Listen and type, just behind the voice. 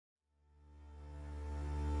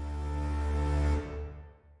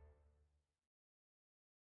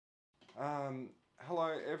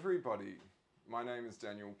Hello everybody, my name is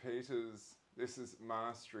Daniel Peters. This is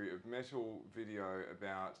Mastery of Metal video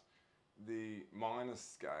about the minor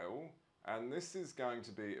scale, and this is going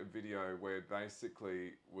to be a video where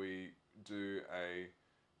basically we do a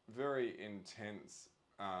very intense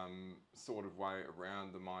sort of way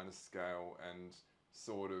around the minor scale and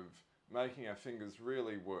sort of making our fingers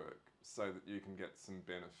really work so that you can get some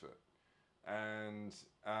benefit. And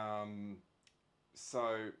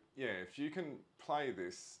so yeah, if you can play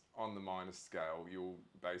this on the minor scale, you'll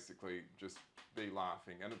basically just be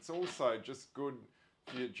laughing, and it's also just good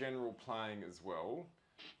for your general playing as well,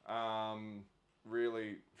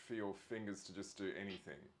 really for your fingers to just do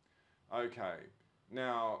anything. Okay,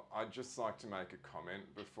 now I'd just like to make a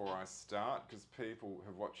comment before I start, because people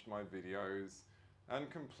have watched my videos and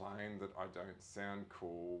complained that I don't sound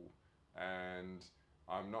cool and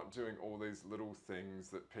I'm not doing all these little things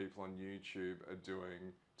that people on YouTube are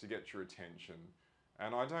doing to get your attention.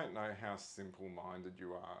 And I don't know how simple-minded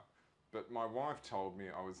you are, but my wife told me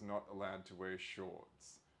I was not allowed to wear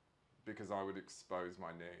shorts because I would expose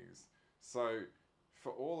my knees. So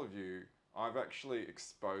for all of you, I've actually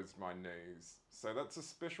exposed my knees. So that's a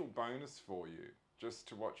special bonus for you, just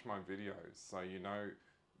to watch my videos, so you know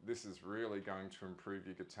this is really going to improve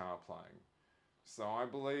your guitar playing. So I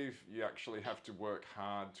believe you actually have to work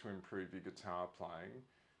hard to improve your guitar playing.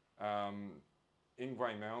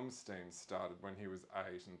 Yngwie Malmsteen started when he was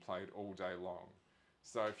 8 and played all day long.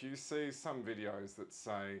 So if you see some videos that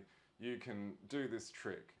say you can do this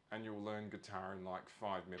trick and you'll learn guitar in like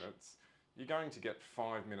 5 minutes, you're going to get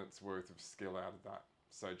 5 minutes worth of skill out of that.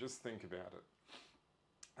 So just think about it.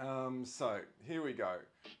 So here we go.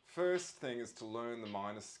 First thing is to learn the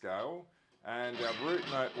minor scale. And our root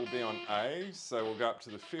note will be on A, so we'll go up to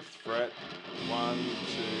the 5th fret, 1, 2,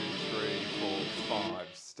 3, 4,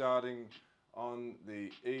 5, starting on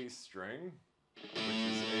the E string, which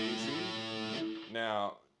is easy.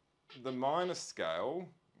 Now, the minor scale,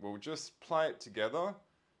 we'll just play it together,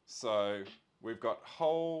 so we've got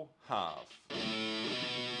whole, half,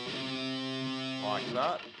 like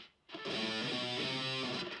that.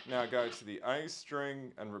 Now go to the A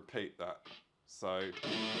string and repeat that. So,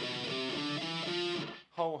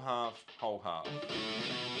 whole, half, whole, half.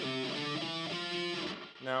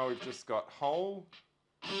 Now we've just got whole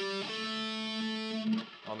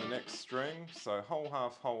on the next string, so whole,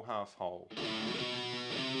 half, whole, half, whole. 1, 2,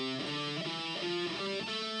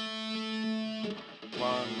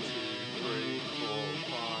 3, 4,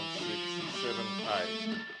 5, 6, 7,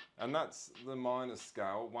 8. And that's the minor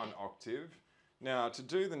scale, 1 octave. Now to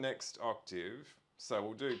do the next octave, so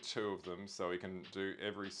we'll do 2 of them so we can do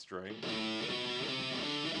every string.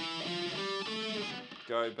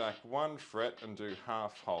 Go back 1 fret and do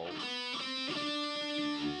half whole.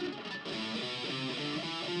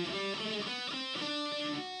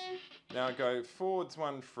 Now go forwards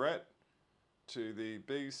 1 fret to the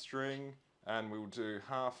B string and we'll do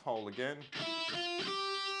half whole again.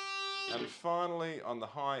 And finally on the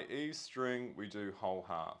high E string we do whole,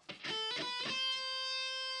 half.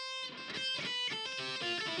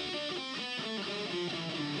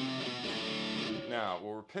 Now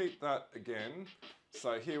we'll repeat that again.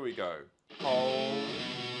 So here we go. Whole,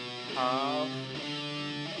 half,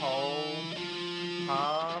 whole,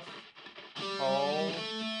 half, whole.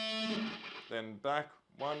 Then back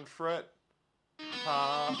 1 fret,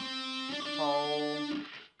 half, whole.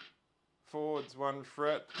 Forwards 1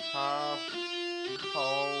 fret, half,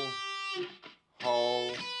 whole,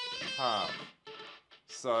 whole, half.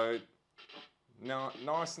 So now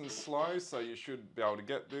nice and slow, so you should be able to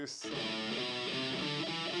get this.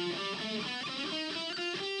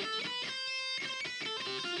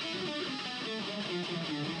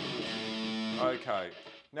 Okay,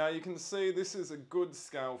 now you can see this is a good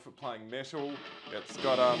scale for playing metal. It's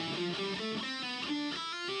got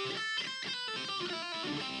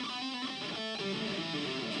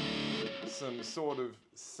some sort of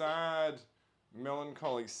sad,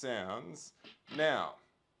 melancholy sounds. Now,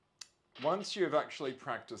 once you've actually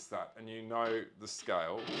practiced that and you know the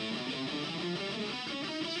scale,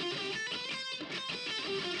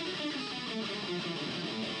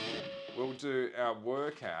 we'll do our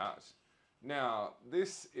workout. Now,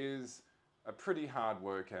 this is a pretty hard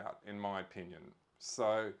workout in my opinion.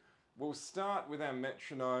 So we'll start with our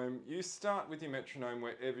metronome. You start with your metronome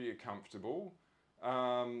wherever you're comfortable.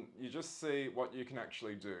 You just see what you can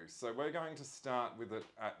actually do. So we're going to start with it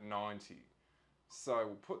at 90. So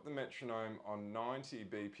we'll put the metronome on 90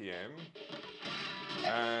 BPM,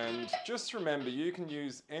 and just remember you can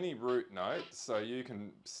use any root note, so you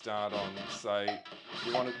can start on, say,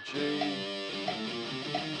 you want it G,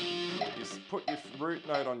 You put your root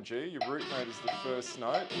note on G, your root note is the first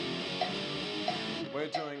note. We're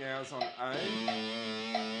doing ours on A.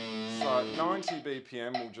 So at 90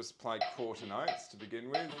 BPM, we'll just play quarter notes to begin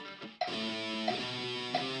with.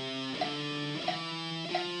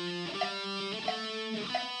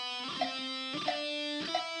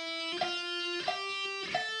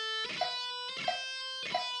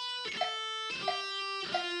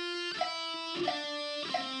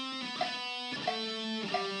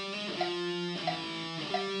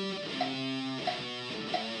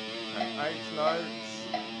 And eighth notes.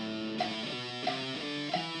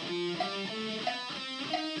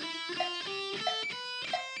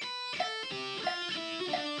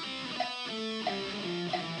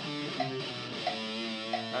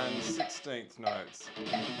 And 16th notes.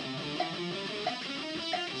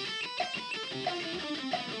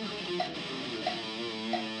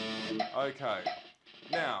 Okay,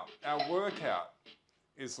 now our workout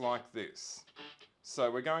is like this. So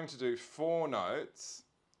we're going to do 4 notes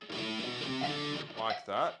like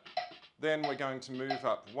that. Then we're going to move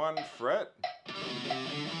up 1 fret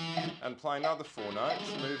and play another 4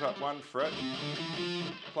 notes, move up 1 fret,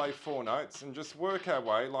 play 4 notes, and just work our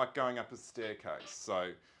way like going up a staircase.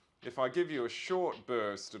 So if I give you a short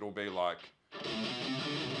burst, it'll be like,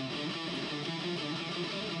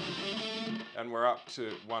 and we're up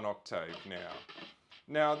to 1 octave now.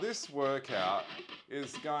 Now this workout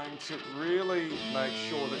is going to really make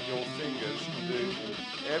sure that your fingers can do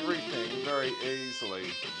everything very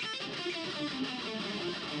easily.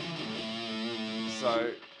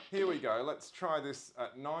 So here we go, let's try this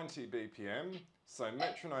at 90 BPM. So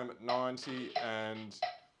metronome at 90 and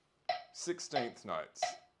 16th notes.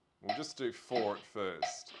 We'll just do 4 at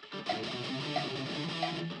first. 1,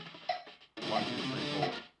 2, 3,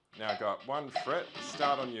 4. Now go up 1 fret,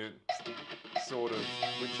 start on your sort of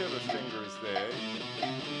whichever finger is there.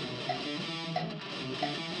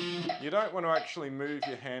 You don't want to actually move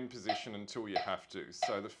your hand position until you have to.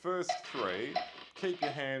 So the first 3, keep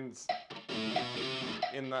your hands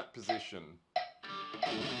in that position.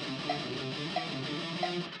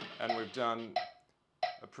 And we've done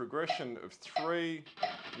a progression of 3.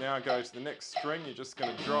 Now go to the next string, you're just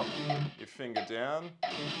going to drop your finger down.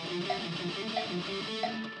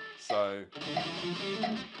 So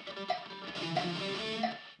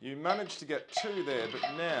you managed to get 2 there, but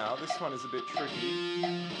now this one is a bit tricky.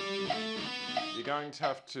 You're going to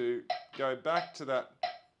have to go back to that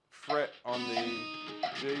fret on the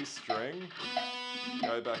G string,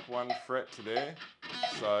 go back 1 fret to there,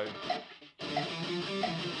 so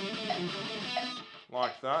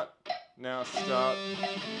like that. Now start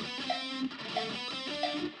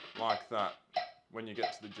like that when you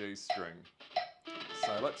get to the G string.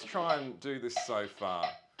 So let's try and do this so far.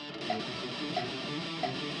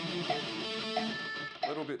 A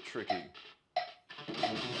little bit tricky.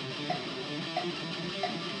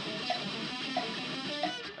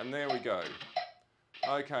 And there we go.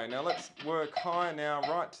 Okay, now let's work higher now,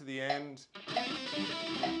 right to the end.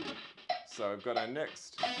 So we've got our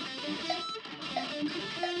next.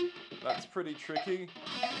 That's pretty tricky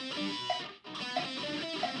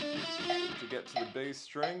to get to the B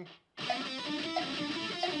string.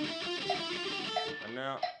 And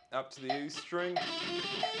now up to the E string.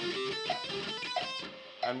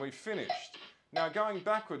 And we've finished. Now going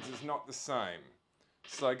backwards is not the same.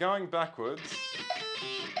 So going backwards,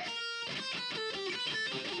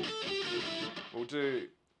 we'll do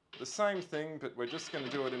the same thing, but we're just going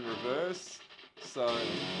to do it in reverse. So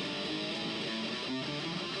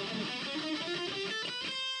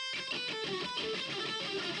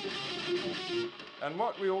and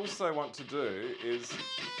what we also want to do is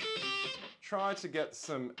try to get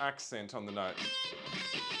some accent on the note.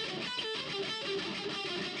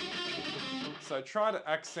 So try to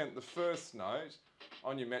accent the first note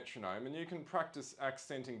on your metronome, and you can practice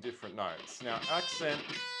accenting different notes. Now accent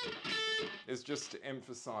is just to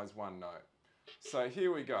emphasize one note. So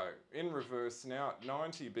here we go, in reverse now at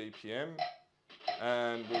 90 BPM,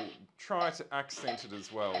 and we'll try to accent it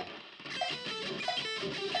as well.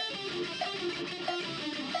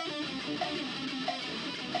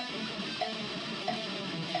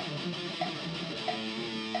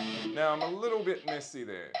 Now I'm a little bit messy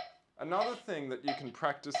there. Another thing that you can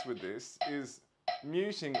practice with this is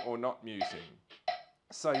muting or not muting.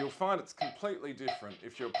 So you'll find it's completely different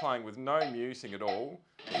if you're playing with no muting at all.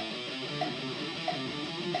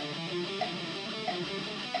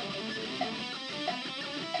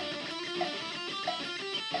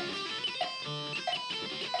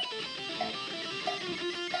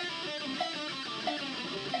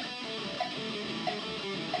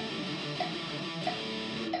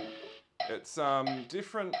 It's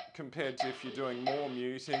different compared to if you're doing more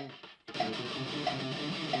muting.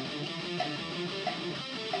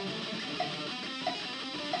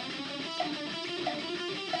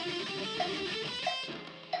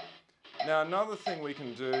 Now another thing we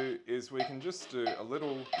can do is we can just do a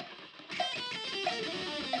little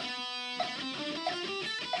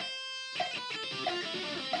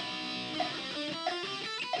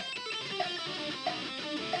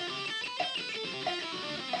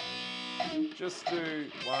just do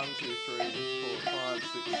 1, 2, 3, 4, 5,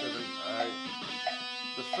 6, 7, 8,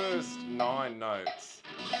 the first 9 notes.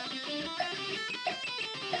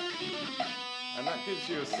 And that gives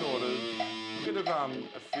you a sort of bit of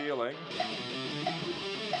a feeling.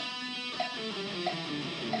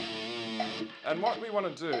 And what we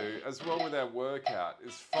want to do as well with our workout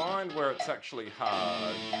is find where it's actually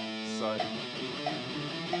hard. So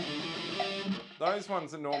those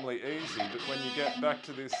ones are normally easy, but when you get back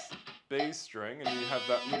to this B string and you have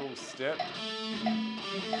that little step,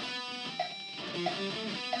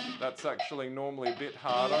 that's actually normally a bit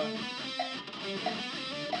harder.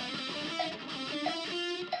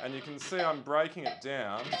 And you can see I'm breaking it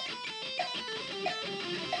down.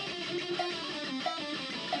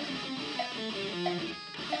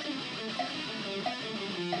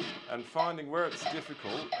 And finding where it's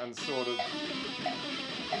difficult and sort of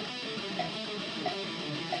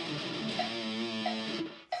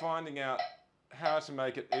finding out how to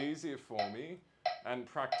make it easier for me and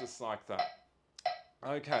practice like that.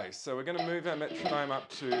 Okay, so we're going to move our metronome up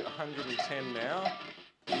to 110 now.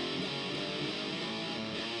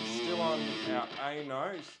 Still on our A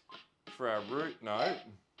note for our root note.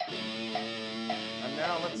 And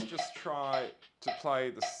now let's just try to play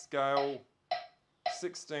the scale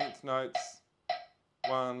 16th notes.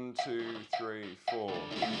 1, 2, 3, 4.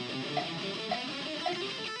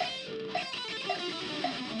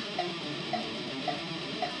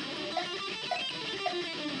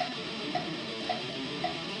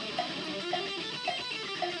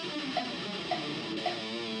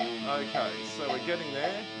 Okay, so we're getting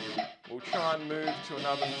there. We'll try and move to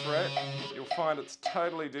another fret. You'll find it's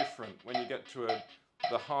totally different when you get to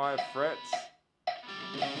the higher frets.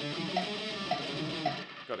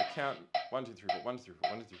 Got to count 1, 2, 3, 4, 1, 2, 3,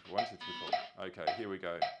 4, 1, 2, 3, 4, 1, 2, 3, 4. Okay, here we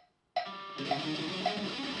go.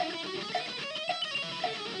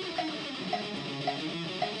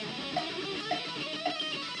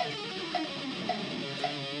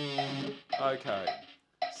 Okay,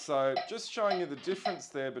 so just showing you the difference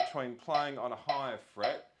there between playing on a higher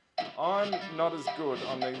fret. I'm not as good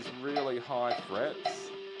on these really high frets.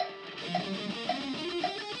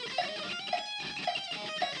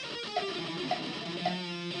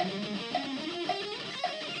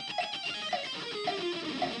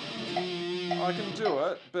 I can do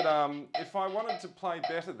it, but if I wanted to play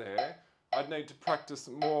better there, I'd need to practice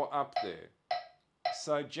more up there.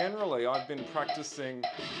 So generally I've been practicing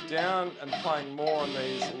down and playing more on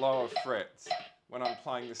these lower frets when I'm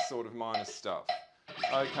playing this sort of minor stuff.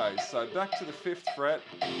 Okay, so back to the 5th fret,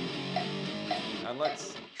 and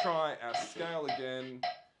let's try our scale again.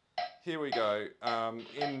 Here we go,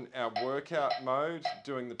 in our workout mode,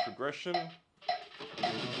 doing the progression.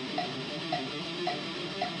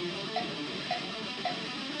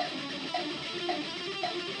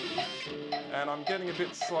 And I'm getting a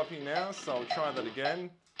bit sloppy now, so I'll try that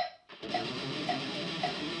again.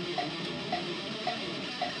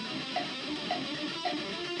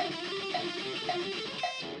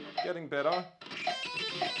 Getting better.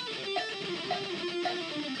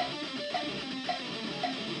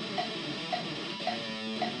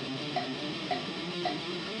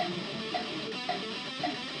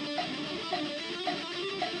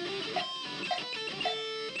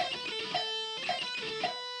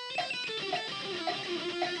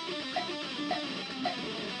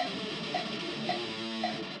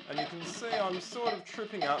 And you can see I'm sort of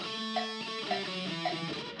tripping up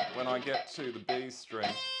when I get to the B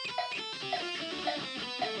string.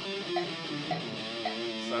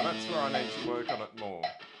 So that's where I need to work on it more.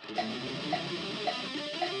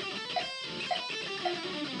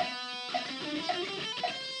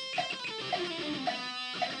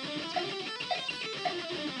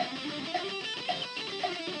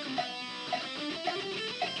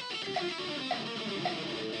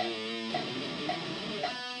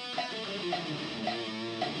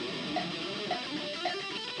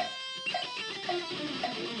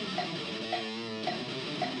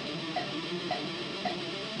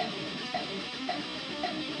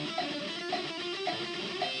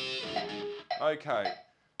 Okay,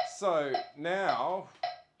 so now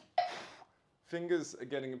fingers are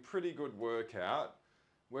getting a pretty good workout.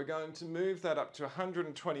 we're going to move that up to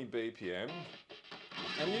 120 BPM,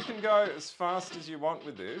 and you can go as fast as you want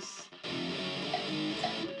with this.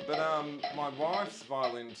 But my wife's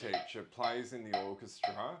violin teacher plays in the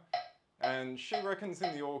orchestra, and she reckons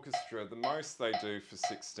in the orchestra the most they do for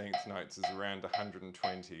 16th notes is around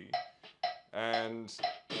 120. And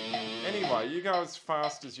anyway, you go as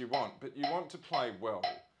fast as you want, but you want to play well.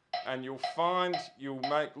 And you'll find you'll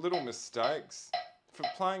make little mistakes. For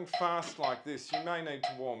playing fast like this, you may need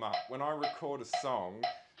to warm up. When I record a song,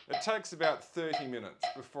 it takes about 30 minutes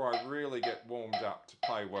before I really get warmed up to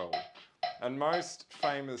play well. And most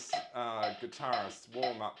famous guitarists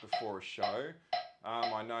warm up before a show.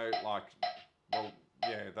 I know, like, well,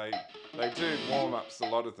 yeah, they do warm-ups, a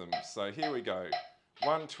lot of them. So here we go,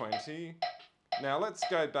 120. Now let's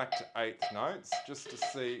go back to 8th notes, just to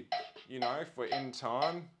see, you know, if we're in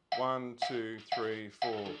time. 1, 2, 3,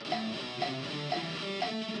 4.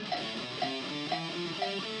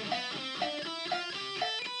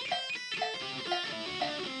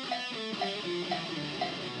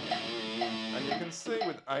 And you can see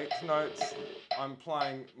with 8th notes, I'm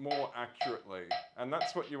playing more accurately. And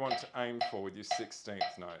that's what you want to aim for with your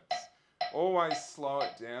 16th notes. Always slow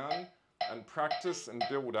it down and practice and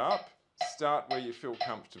build up. Start where you feel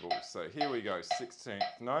comfortable. So here we go,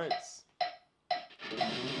 16th notes.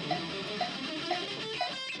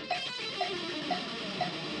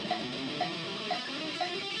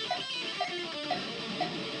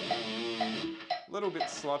 A little bit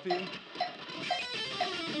sloppy.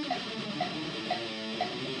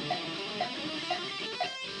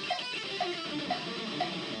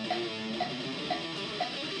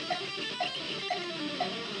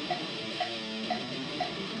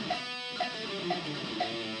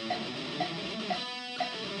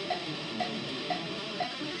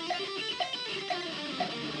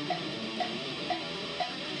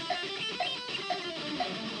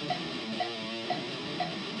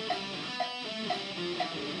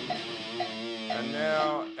 And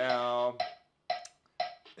now our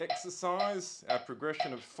exercise, our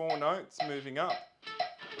progression of 4 notes moving up.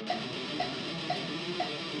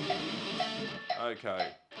 Okay.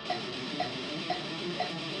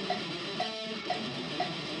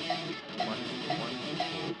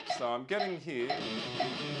 So I'm getting here,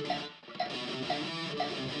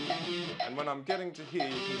 and when I'm getting to here,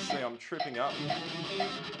 you can see I'm tripping up.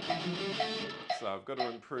 So I've got to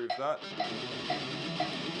improve that.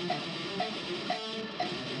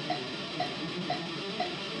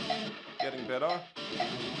 Getting better.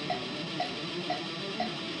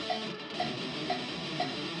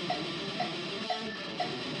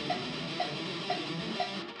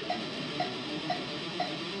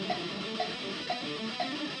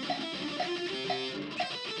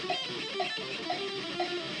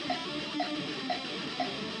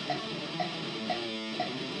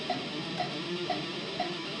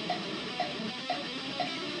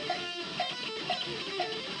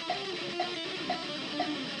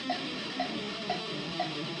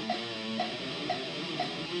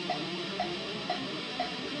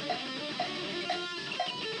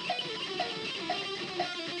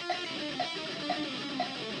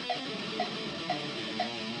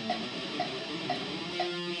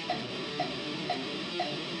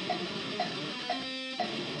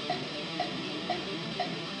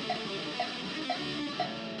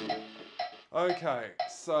 Okay,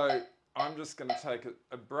 so I'm just going to take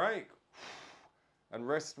a break and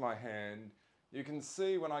rest my hand. You can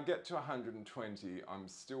see when I get to 120, I'm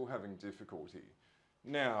still having difficulty.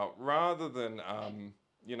 Now, rather than,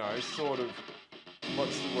 you know, sort of,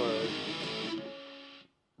 what's the word,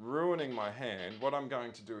 ruining my hand, what I'm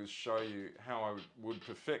going to do is show you how I would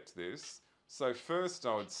perfect this. So first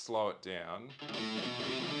I would slow it down.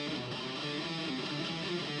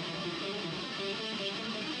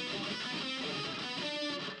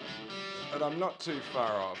 But I'm not too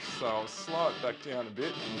far off, so I'll slow it back down a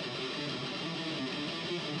bit.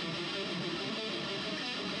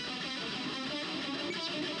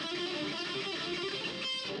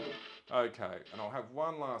 Okay, and I'll have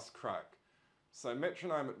one last crack. So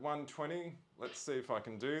metronome at 120, let's see if I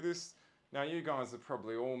can do this. Now you guys are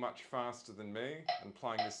probably all much faster than me and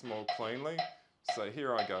playing this more cleanly. So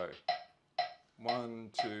here I go. 1,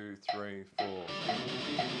 2, 3, 4.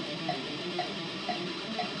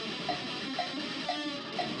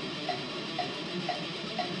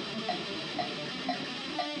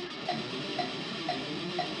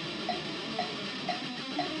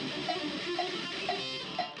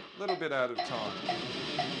 A little bit out of time.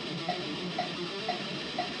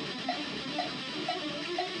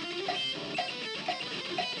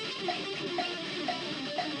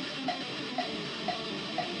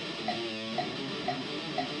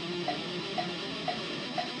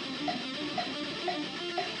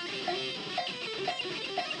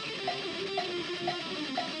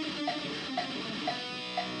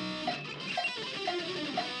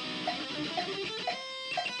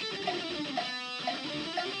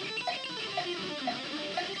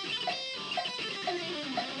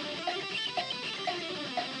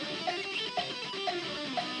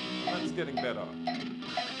 is getting better.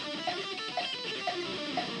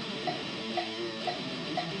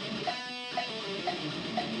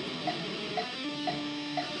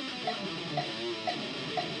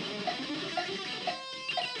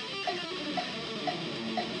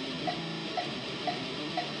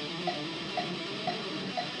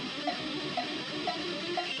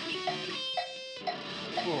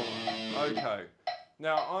 Okay,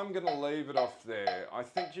 now I'm going to leave it off there. I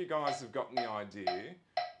think you guys have gotten the idea.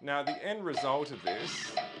 Now the end result of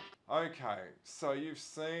this, okay, so you've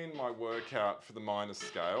seen my workout for the minor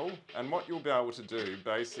scale, and what you'll be able to do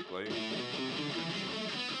basically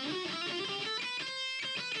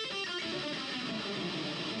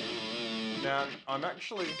now I'm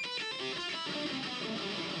actually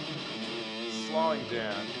slowing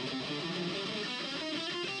down.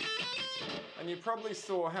 And you probably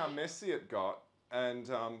saw how messy it got, and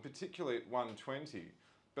particularly at 120.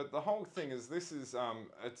 But the whole thing is this is,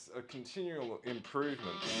 it's a continual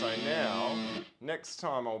improvement. So now, next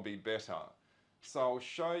time I'll be better. So I'll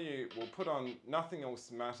show you, we'll put on Nothing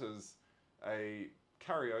Else Matters, a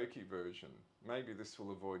karaoke version. Maybe this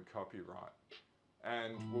will avoid copyright.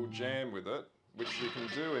 And we'll jam with it, which we can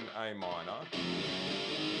do in A minor.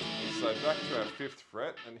 So back to our 5th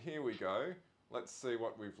fret, and here we go. Let's see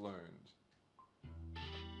what we've learned.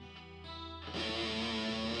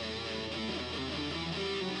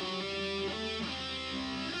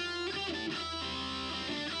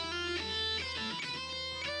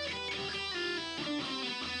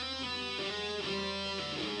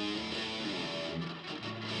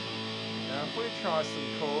 Now if we try some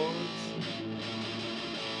chords,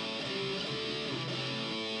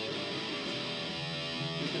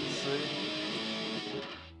 you can see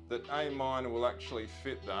that A minor will actually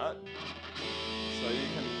fit that. So you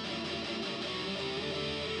can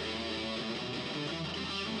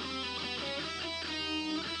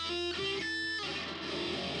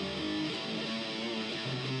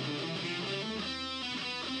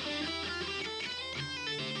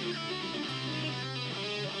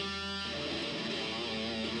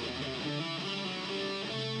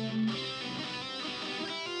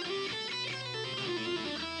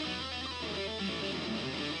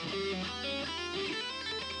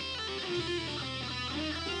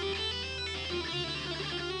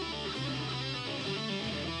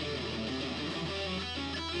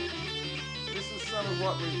some of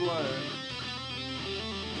what we've learned.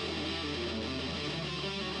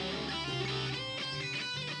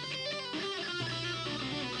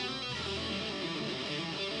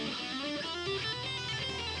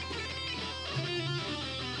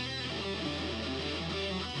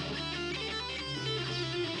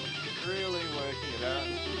 Really working it out.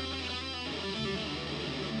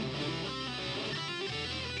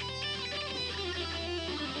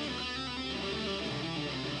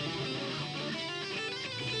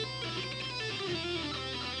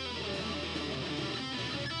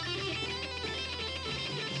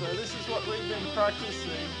 So this is what we've been practicing.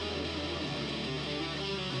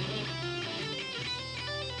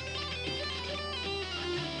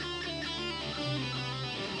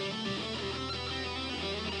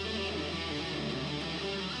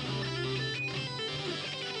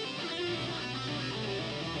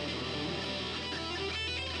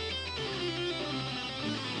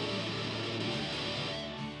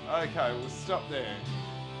 Okay, we'll stop there.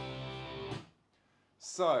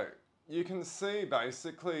 So, you can see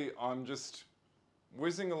basically I'm just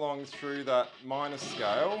whizzing along through that minor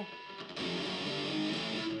scale,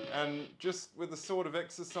 and just with the sort of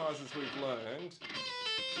exercises we've learned,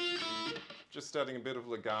 just adding a bit of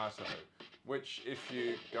legato, which if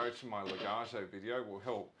you go to my legato video will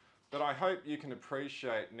help. But I hope you can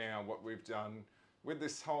appreciate now what we've done with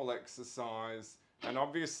this whole exercise, and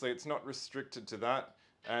obviously it's not restricted to that.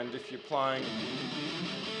 And if you're playing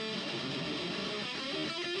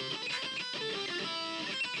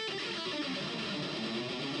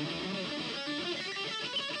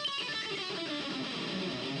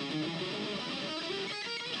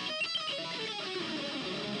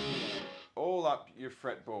all up your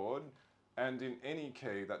fretboard and in any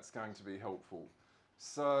key, that's going to be helpful.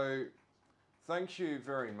 So thank you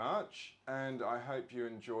very much, and I hope you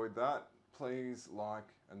enjoyed that. Please like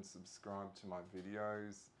and subscribe to my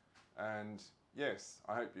videos, and yes,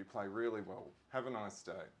 I hope you play really well. Have a nice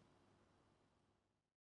day.